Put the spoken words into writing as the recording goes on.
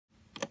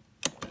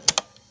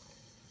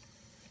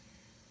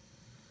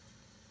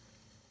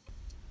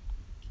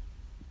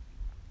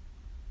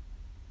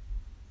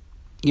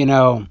You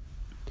know,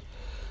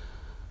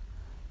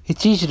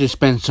 it's easy to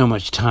spend so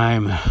much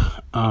time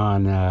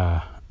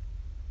on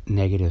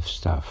negative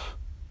stuff.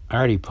 I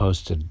already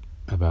posted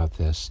about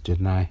this,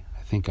 didn't I?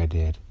 I think I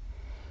did.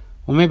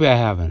 Well, maybe I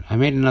haven't. I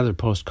made another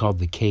post called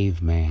The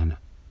Caveman,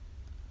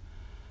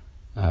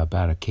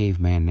 about a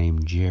caveman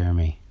named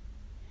Jeremy,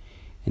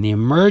 and the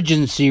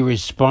emergency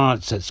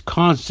response that's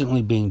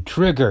constantly being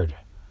triggered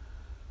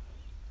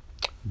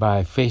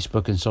by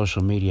Facebook and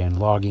social media and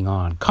logging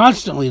on.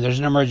 Constantly there's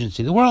an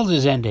emergency. The world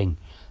is ending.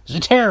 There's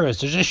a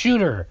terrorist. There's a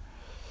shooter.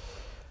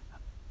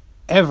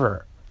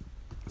 Ever.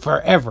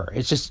 Forever.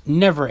 It's just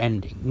never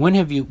ending.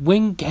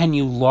 When can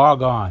you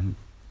log on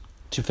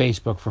to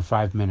Facebook for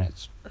 5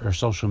 minutes or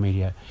social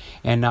media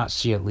and not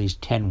see at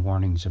least 10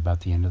 warnings about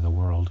the end of the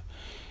world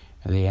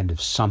or the end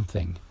of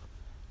something,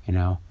 you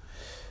know?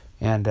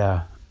 And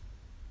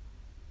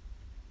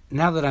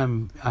now that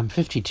I'm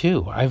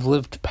 52, I've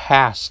lived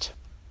past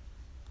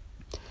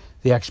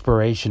the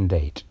expiration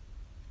date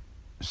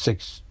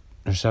 6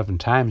 or 7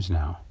 times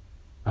now.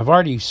 I've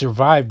already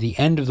survived the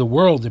end of the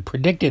world that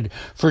predicted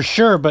for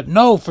sure, but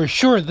no, for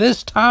sure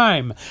this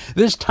time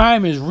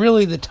is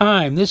really the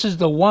time. This is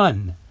the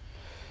one.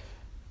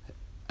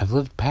 I've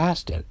lived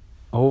past it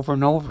over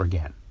and over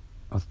again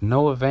with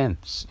no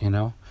events, you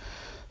know.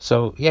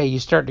 So yeah, you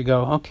start to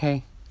go,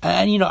 okay.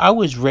 And you know, I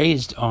was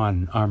raised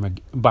on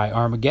by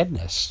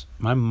Armageddonists.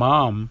 My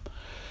mom,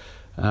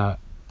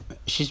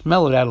 she's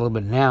mellowed out a little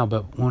bit now,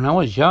 but when I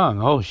was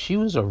young, she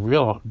was a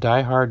real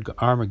diehard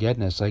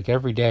Armageddonist. Like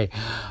every day,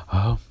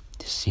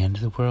 this is the end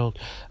of the world.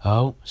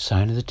 Oh,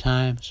 sign of the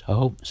times.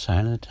 Oh,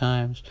 sign of the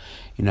times.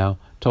 You know,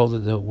 told that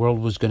the world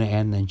was going to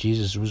end and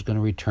Jesus was going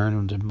to return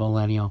in the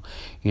millennial.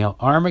 You know,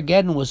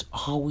 Armageddon was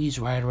always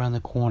right around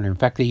the corner. In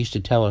fact, they used to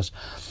tell us,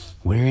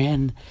 we're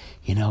in,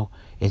 you know,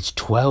 it's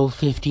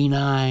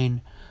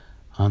 12:59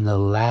 on the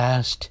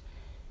last,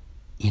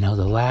 you know,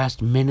 the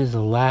last minute,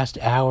 the last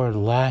hour, the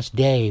last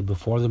day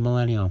before the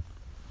millennial.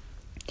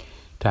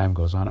 Time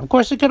goes on. Of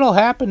course, it could all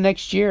happen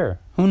next year.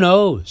 Who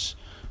knows?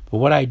 But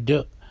what I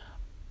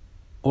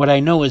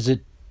know is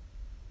that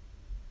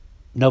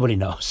nobody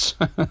knows.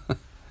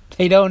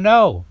 They don't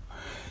know.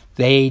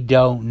 They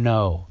don't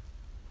know.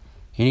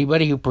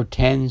 Anybody who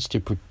pretends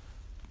to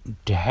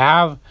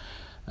have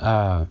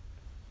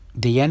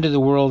the end of the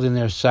world in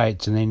their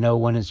sights and they know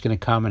when it's going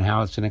to come and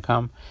how it's going to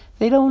come,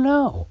 they don't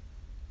know.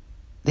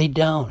 They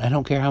don't. I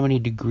don't care how many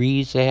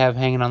degrees they have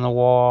hanging on the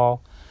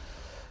wall,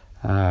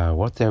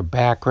 what their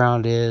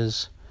background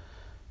is.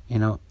 You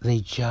know, they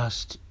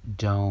just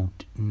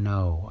don't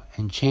know.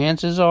 And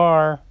chances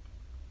are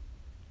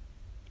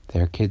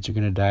their kids are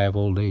going to die of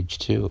old age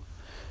too.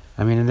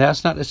 I mean, and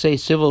that's not to say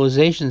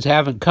civilizations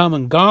haven't come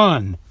and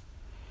gone.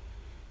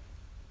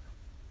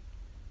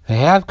 They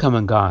have come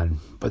and gone,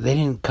 but they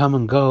didn't come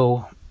and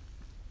go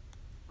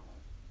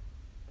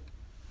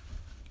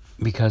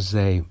because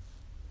they,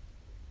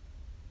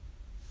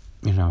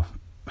 you know,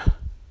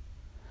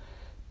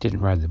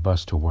 didn't ride the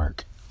bus to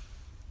work.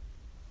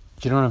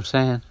 Do you know what I'm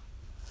saying?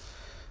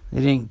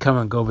 They didn't come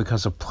and go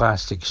because of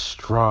plastic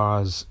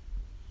straws.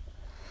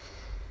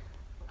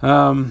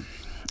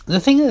 The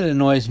thing that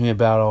annoys me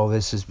about all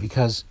this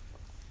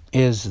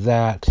is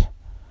that,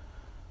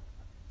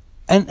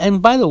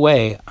 and by the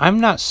way, I'm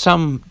not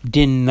some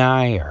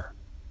denier,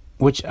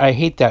 which I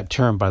hate that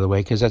term, by the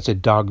way, because that's a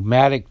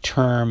dogmatic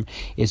term.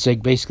 It's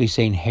like basically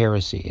saying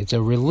heresy. It's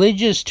a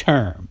religious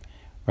term,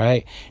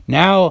 right?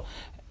 Now,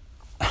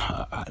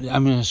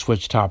 I'm going to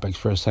switch topics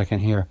for a second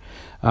here.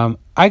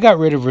 I got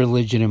rid of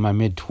religion in my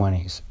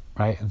mid-20s,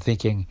 right? And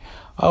thinking,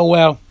 oh,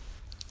 well,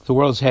 the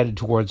world's headed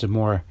towards a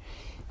more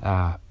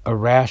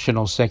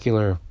irrational,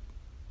 secular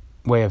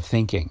way of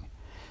thinking.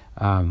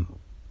 And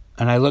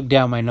I look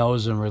down my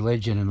nose on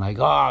religion and like,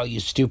 oh, you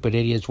stupid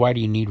idiots, why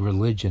do you need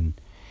religion?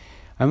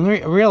 I'm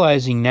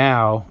realizing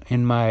now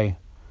in my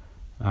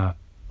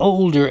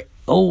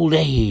old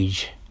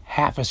age,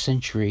 half a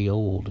century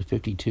old,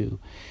 52,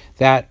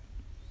 that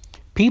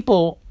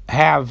people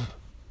have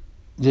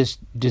this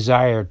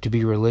desire to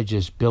be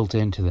religious built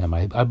into them,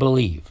 I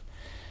believe.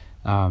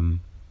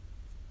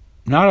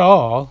 Not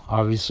all,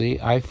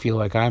 obviously. I feel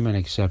like I'm an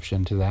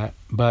exception to that.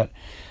 But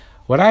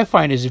what I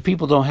find is if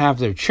people don't have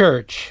their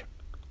church,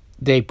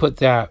 they put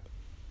that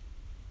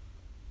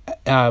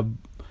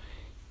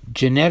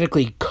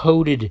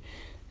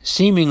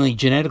seemingly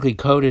genetically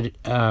coded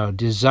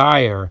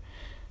desire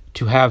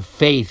to have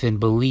faith and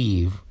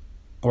believe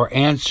or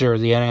answer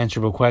the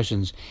unanswerable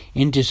questions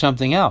into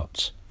something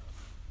else,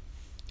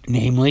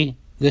 namely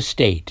the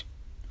state,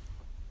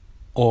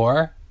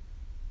 or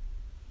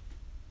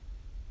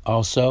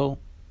also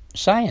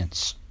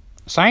science.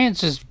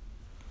 Science is,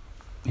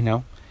 you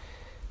know,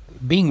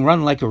 being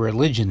run like a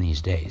religion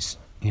these days,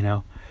 you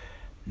know.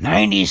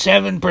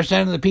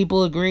 97% of the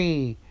people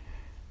agree.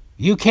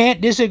 You can't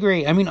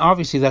disagree. I mean,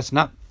 obviously that's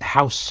not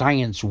how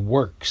science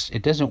works.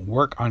 It doesn't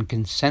work on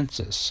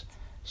consensus.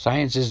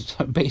 Science is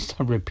based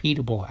on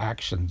repeatable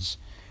actions,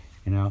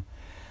 you know.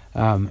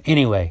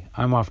 Anyway,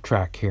 I'm off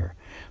track here.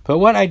 But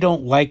what I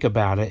don't like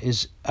about it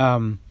is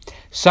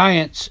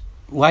science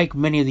like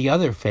many of the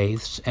other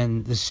faiths,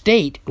 and the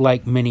state,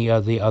 like many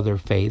of the other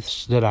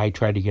faiths that I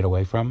try to get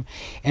away from,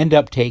 end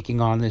up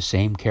taking on the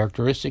same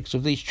characteristics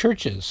of these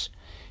churches.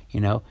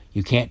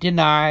 You can't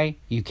deny,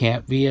 you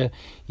can't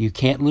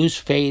lose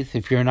faith.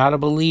 If you're not a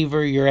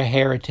believer, you're a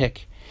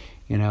heretic,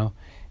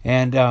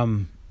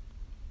 and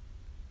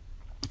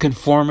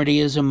conformity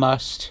is a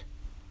must.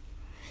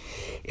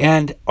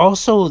 And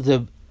also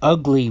the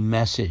ugly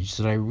message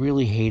that I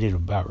really hated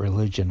about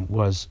religion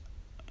was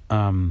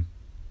that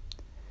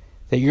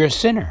you're a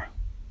sinner.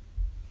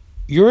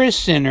 You're a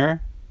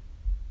sinner.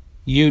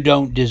 You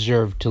don't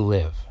deserve to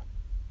live.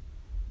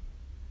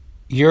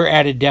 You're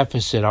at a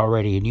deficit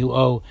already, and you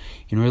owe.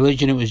 In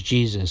religion, it was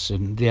Jesus,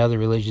 and the other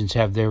religions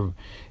have their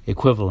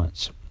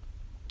equivalents.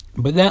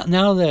 But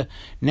now the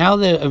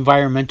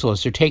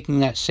environmentalists are taking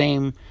that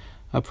same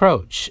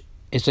approach.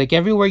 It's like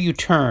everywhere you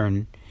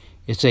turn,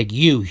 it's like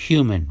you,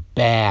 human,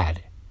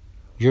 bad.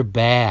 You're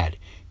bad.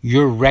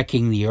 You're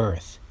wrecking the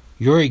earth.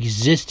 Your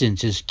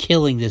existence is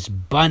killing this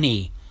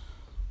bunny.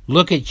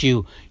 Look at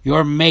you.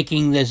 You're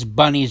making this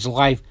bunny's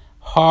life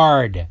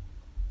hard.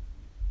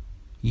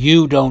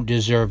 You don't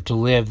deserve to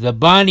live. The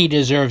bunny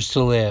deserves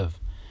to live.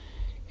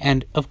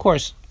 And, of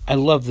course, I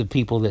love the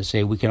people that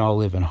say we can all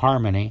live in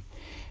harmony.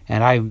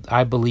 And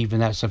I believe in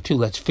that stuff, too.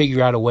 Let's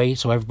figure out a way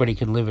so everybody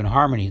can live in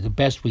harmony the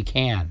best we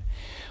can.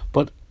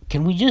 But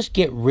can we just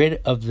get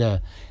rid of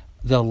the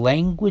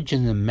language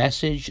and the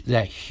message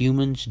that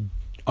humans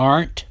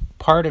aren't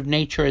part of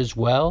nature as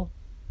well?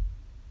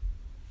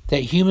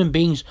 That human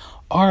beings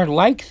are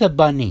like the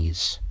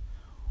bunnies.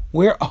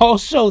 We're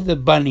also the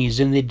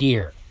bunnies and the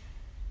deer.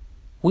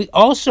 We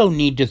also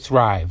need to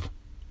thrive.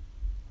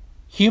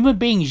 Human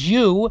beings,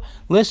 you,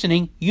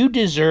 listening, you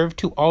deserve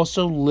to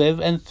also live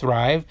and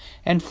thrive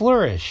and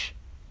flourish.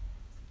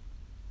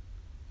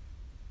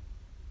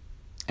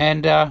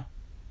 And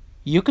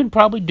you can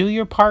probably do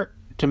your part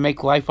to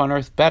make life on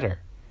Earth better.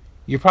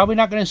 You're probably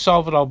not going to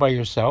solve it all by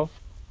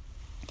yourself.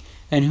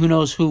 And who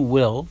knows who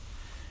will.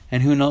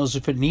 And who knows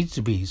if it needs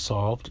to be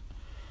solved.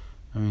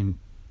 I mean,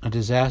 a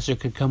disaster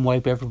could come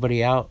wipe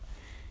everybody out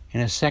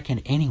in a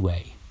second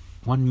anyway.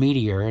 One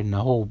meteor and the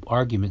whole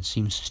argument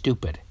seems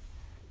stupid.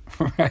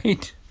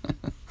 Right?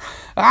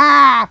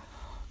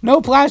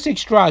 No plastic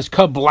straws.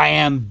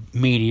 Kablam,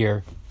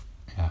 meteor.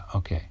 Yeah,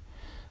 okay.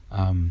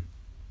 I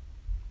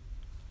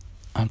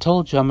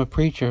told you I'm a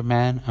preacher,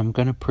 man. I'm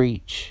going to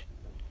preach.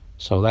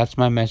 So that's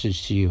my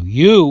message to you.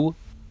 You,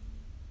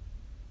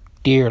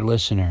 dear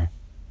listener,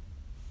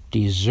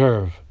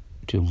 deserve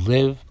to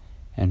live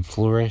and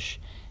flourish,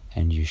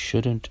 and you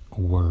shouldn't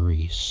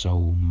worry so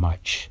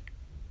much.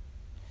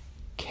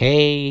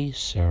 Que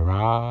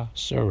sera,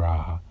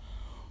 sera.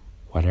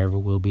 Whatever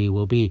will be,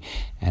 will be.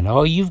 And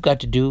all you've got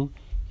to do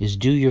is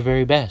do your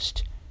very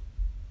best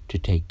to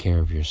take care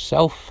of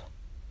yourself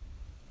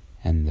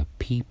and the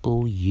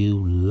people you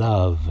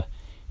love.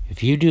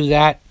 If you do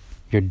that,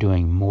 you're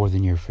doing more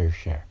than your fair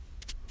share.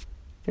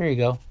 There you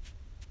go.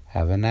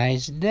 Have a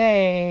nice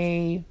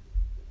day.